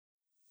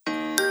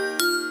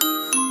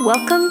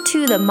Welcome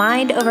to the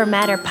Mind Over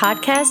Matter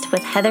podcast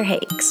with Heather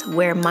Hakes,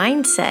 where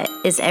mindset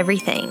is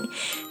everything.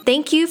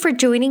 Thank you for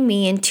joining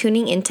me and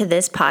tuning into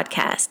this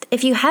podcast.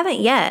 If you haven't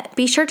yet,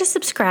 be sure to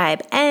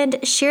subscribe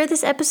and share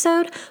this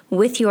episode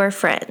with your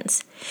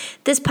friends.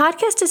 This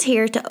podcast is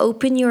here to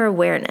open your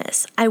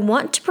awareness. I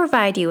want to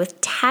provide you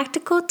with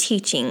tactical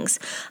teachings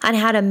on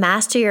how to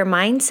master your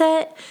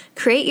mindset,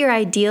 create your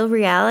ideal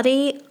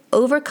reality,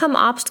 overcome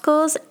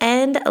obstacles,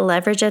 and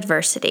leverage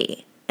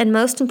adversity. And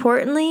most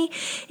importantly,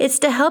 it's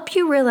to help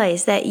you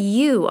realize that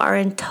you are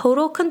in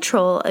total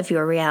control of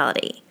your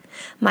reality.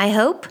 My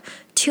hope?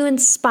 To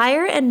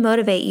inspire and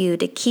motivate you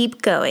to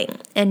keep going.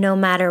 And no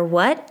matter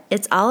what,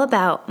 it's all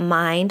about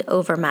mind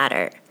over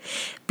matter.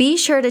 Be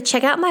sure to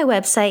check out my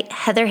website,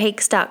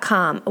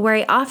 heatherhakes.com, where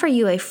I offer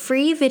you a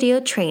free video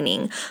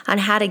training on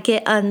how to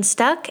get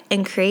unstuck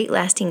and create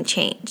lasting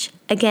change.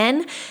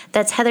 Again,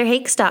 that's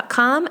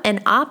heatherhakes.com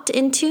and opt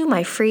into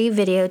my free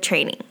video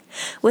training.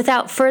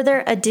 Without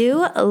further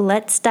ado,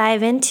 let's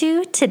dive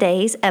into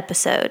today's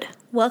episode.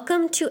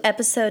 Welcome to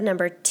episode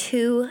number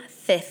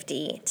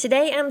 250.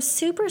 Today, I'm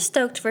super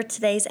stoked for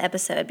today's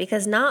episode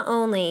because not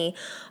only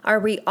are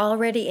we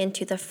already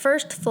into the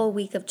first full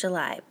week of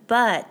July,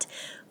 but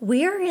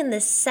we are in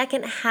the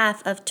second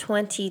half of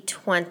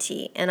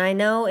 2020. And I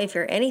know if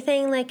you're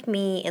anything like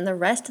me and the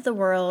rest of the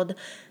world,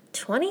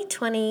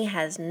 2020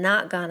 has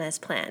not gone as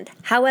planned.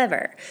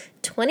 However,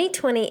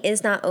 2020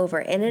 is not over,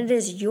 and it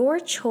is your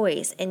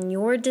choice and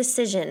your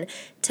decision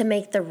to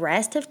make the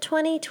rest of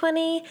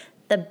 2020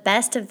 the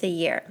best of the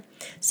year.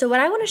 So what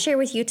I want to share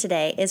with you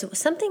today is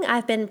something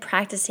I've been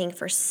practicing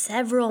for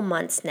several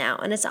months now,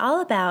 and it's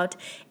all about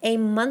a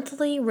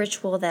monthly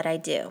ritual that I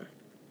do.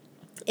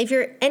 If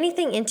you're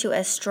anything into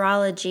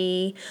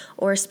astrology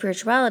or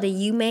spirituality,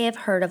 you may have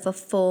heard of a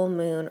full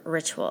moon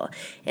ritual.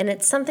 And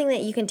it's something that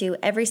you can do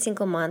every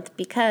single month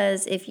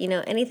because if you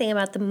know anything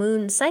about the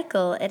moon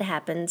cycle, it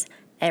happens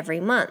every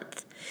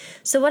month.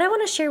 So what I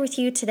want to share with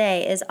you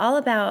today is all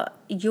about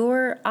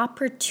your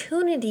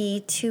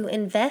opportunity to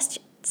invest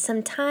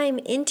some time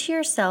into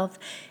yourself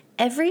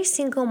every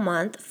single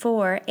month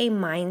for a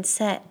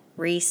mindset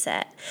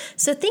reset.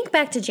 So think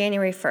back to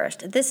January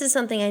 1st. This is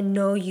something I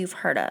know you've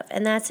heard of,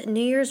 and that's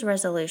New Year's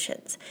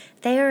resolutions.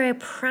 They are a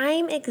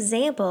prime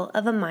example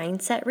of a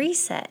mindset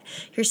reset.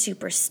 You're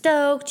super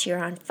stoked,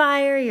 you're on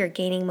fire, you're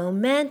gaining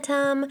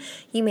momentum.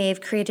 You may have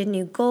created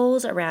new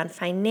goals around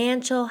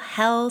financial,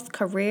 health,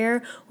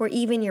 career, or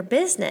even your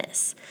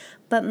business.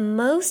 But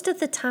most of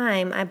the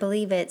time, I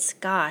believe it's,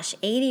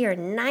 80 or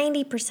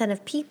 90%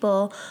 of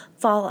people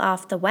fall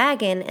off the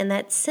wagon, and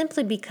that's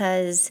simply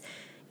because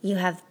you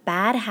have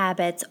bad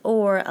habits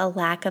or a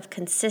lack of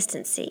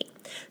consistency.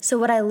 So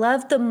what I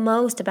love the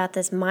most about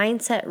this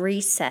mindset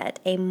reset,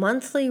 a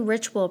monthly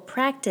ritual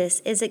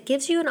practice, is it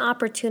gives you an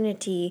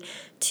opportunity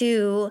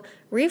to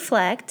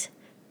reflect,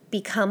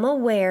 become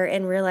aware,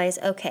 and realize,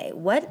 okay,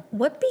 what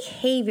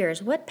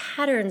behaviors, what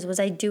patterns was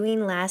I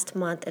doing last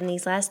month and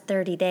these last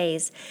 30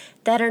 days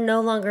that are no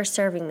longer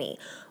serving me?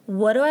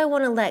 What do I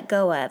want to let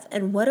go of?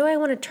 And what do I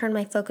want to turn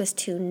my focus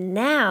to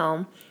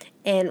now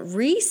and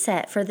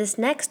reset for this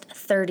next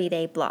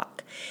 30-day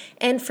block?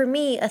 And for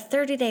me, a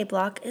 30-day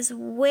block is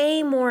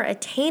way more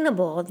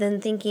attainable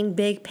than thinking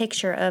big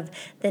picture of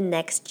the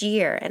next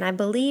year. And I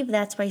believe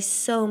that's why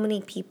so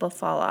many people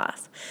fall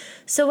off.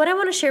 So what I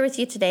want to share with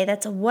you today,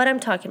 that's what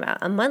I'm talking about.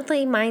 A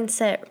monthly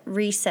mindset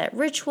reset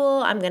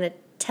ritual. I'm going to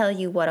tell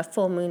you what a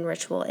full moon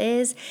ritual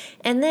is.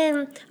 And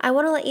then I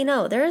want to let you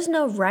know there is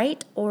no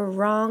right or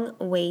wrong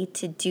way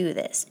to do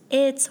this.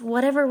 It's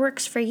whatever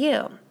works for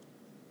you.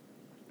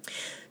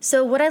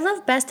 So what I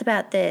love best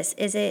about this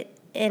is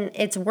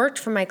it's worked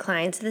for my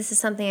clients, this is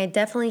something I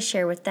definitely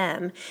share with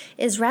them,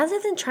 is rather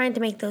than trying to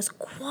make those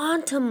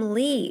quantum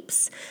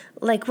leaps,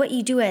 like what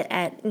you do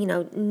at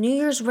New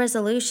Year's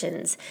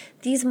resolutions,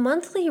 these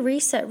monthly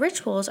reset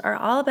rituals are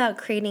all about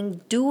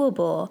creating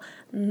doable,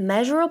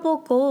 measurable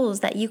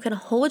goals that you can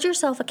hold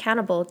yourself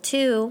accountable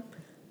to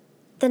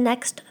the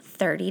next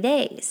 30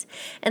 days.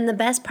 And the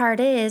best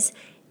part is,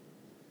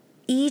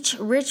 each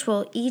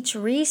ritual, each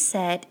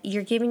reset,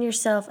 you're giving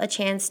yourself a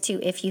chance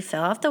to, if you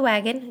fell off the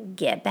wagon,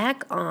 get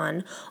back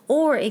on.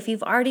 Or if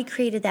you've already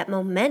created that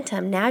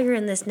momentum, now you're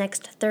in this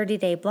next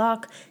 30-day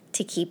block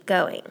to keep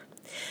going.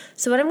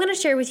 So what I'm going to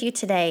share with you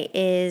today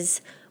is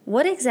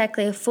what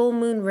exactly a full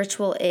moon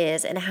ritual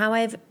is and how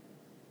I've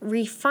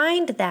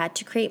refined that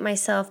to create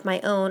myself my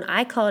own,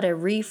 I call it a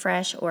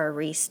refresh or a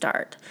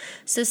restart.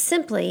 So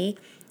simply,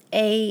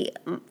 a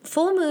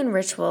full moon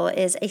ritual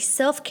is a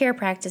self-care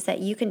practice that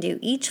you can do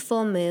each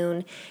full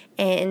moon,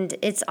 and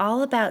it's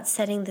all about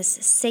setting this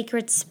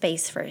sacred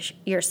space for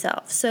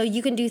yourself. So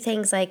you can do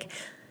things like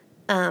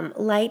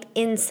light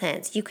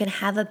incense, you can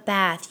have a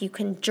bath, you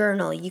can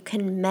journal, you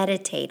can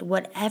meditate,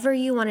 whatever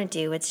you want to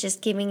do. It's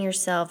just giving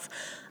yourself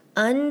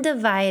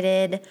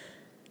undivided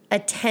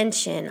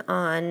attention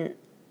on,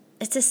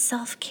 it's a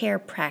self-care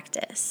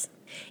practice.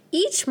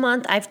 Each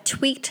month I've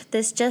tweaked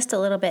this just a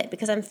little bit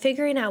because I'm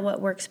figuring out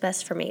what works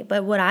best for me.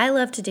 But what I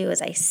love to do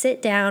is I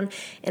sit down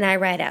and I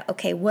write out,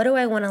 okay, what do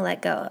I want to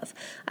let go of?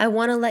 I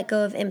want to let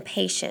go of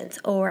impatience,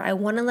 or I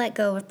want to let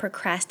go of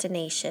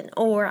procrastination,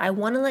 or I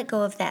want to let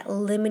go of that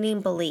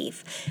limiting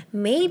belief.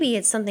 Maybe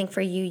it's something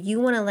for you. You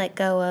want to let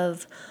go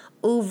of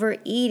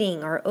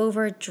overeating or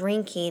over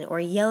drinking or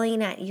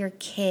yelling at your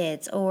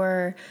kids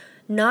or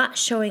not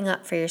showing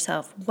up for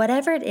yourself.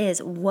 Whatever it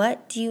is,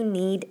 what do you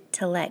need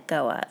to let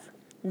go of?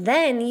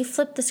 Then you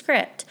flip the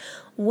script.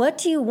 What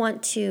do you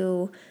want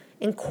to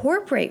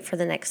incorporate for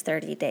the next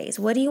 30 days?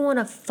 What do you want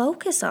to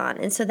focus on?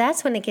 And so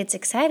that's when it gets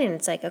exciting.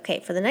 It's like, okay,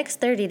 for the next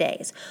 30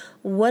 days,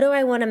 what do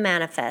I want to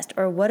manifest,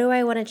 or what do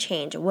I want to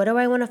change? What do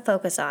I want to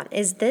focus on?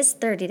 Is this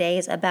 30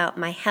 days about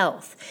my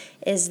health?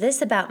 Is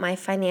this about my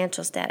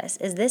financial status?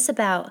 Is this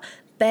about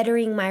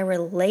bettering my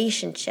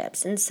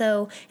relationships? And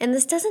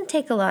this doesn't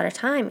take a lot of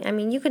time. I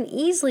mean, you can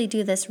easily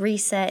do this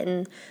reset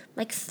in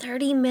like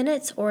 30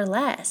 minutes or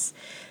less.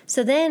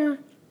 So then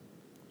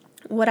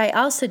what I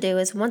also do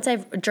is, once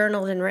I've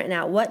journaled and written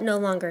out what no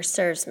longer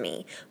serves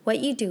me, what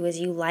you do is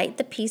you light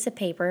the piece of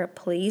paper.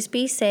 Please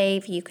be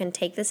safe. You can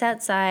take this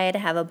outside,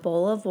 have a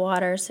bowl of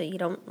water so you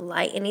don't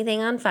light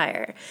anything on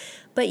fire.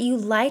 But you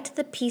light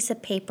the piece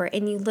of paper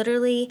and you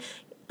literally,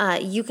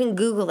 you can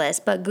Google this,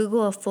 but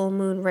Google a full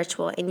moon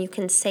ritual, and you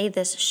can say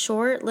this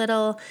short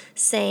little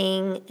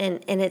saying,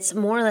 and it's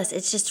more or less,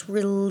 it's just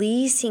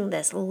releasing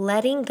this,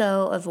 letting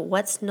go of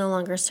what's no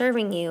longer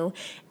serving you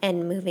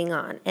and moving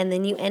on. And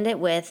then you end it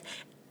with,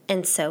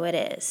 and so it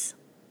is.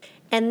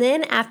 And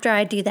then after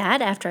I do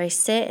that, after I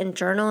sit and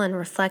journal and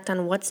reflect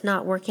on what's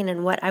not working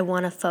and what I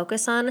want to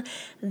focus on,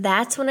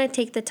 that's when I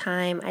take the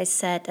time. I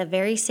set a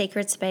very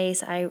sacred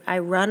space. I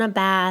run a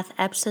bath,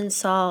 Epsom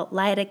salt,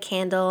 light a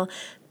candle,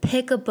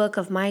 pick a book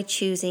of my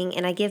choosing,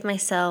 and I give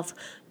myself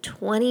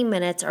 20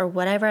 minutes or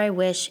whatever I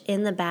wish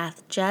in the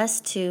bath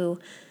just to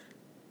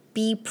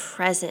be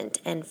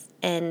present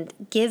and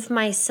give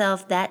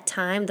myself that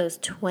time, those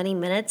 20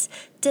 minutes,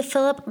 to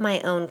fill up my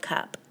own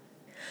cup.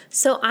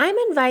 So I'm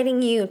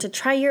inviting you to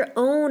try your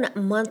own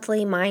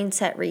monthly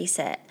mindset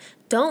reset.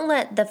 Don't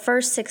let the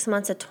first 6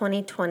 months of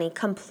 2020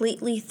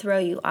 completely throw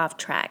you off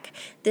track.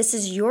 This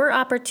is your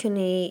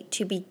opportunity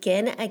to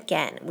begin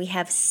again. We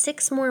have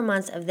 6 more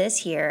months of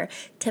this year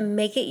to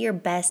make it your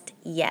best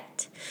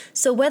yet.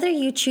 So whether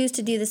you choose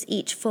to do this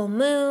each full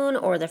moon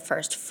or the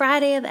first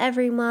Friday of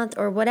every month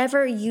or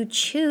whatever you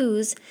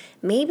choose,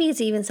 maybe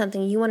it's even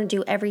something you want to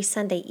do every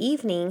Sunday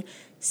evening,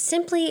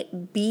 simply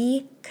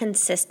be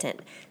consistent.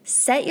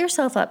 Set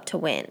yourself up to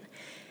win.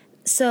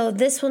 So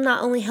this will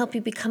not only help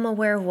you become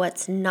aware of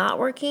what's not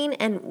working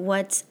and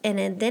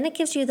then it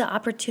gives you the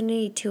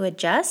opportunity to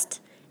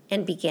adjust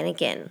and begin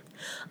again.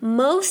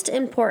 Most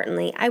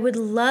importantly, I would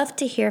love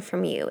to hear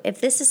from you.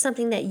 If this is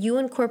something that you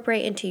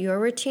incorporate into your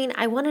routine,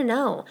 I want to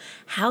know,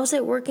 how's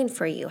it working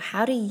for you?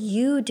 How do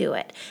you do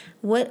it?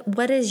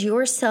 What is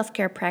your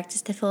self-care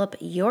practice to fill up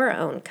your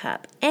own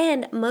cup?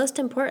 And most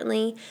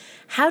importantly,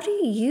 how do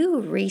you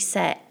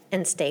reset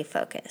and stay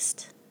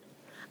focused?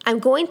 I'm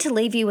going to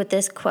leave you with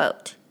this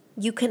quote.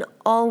 You can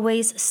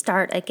always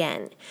start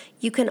again.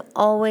 You can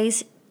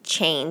always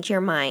change your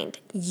mind.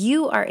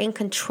 You are in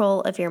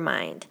control of your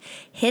mind.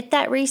 Hit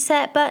that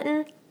reset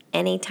button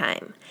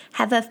anytime.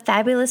 Have a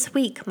fabulous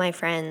week, my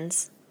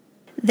friends.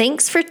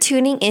 Thanks for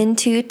tuning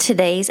into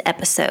today's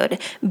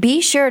episode. Be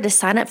sure to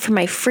sign up for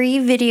my free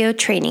video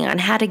training on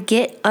how to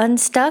get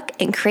unstuck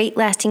and create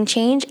lasting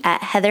change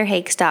at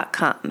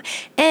heatherhakes.com.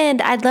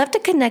 And I'd love to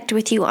connect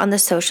with you on the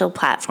social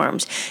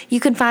platforms. You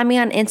can find me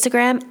on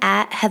Instagram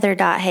at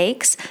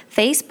heather.hakes,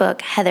 Facebook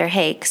Heather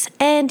Hakes,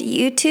 and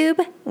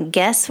YouTube,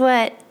 guess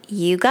what?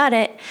 You got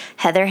it,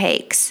 Heather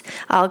Hakes.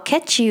 I'll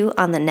catch you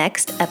on the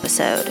next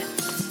episode.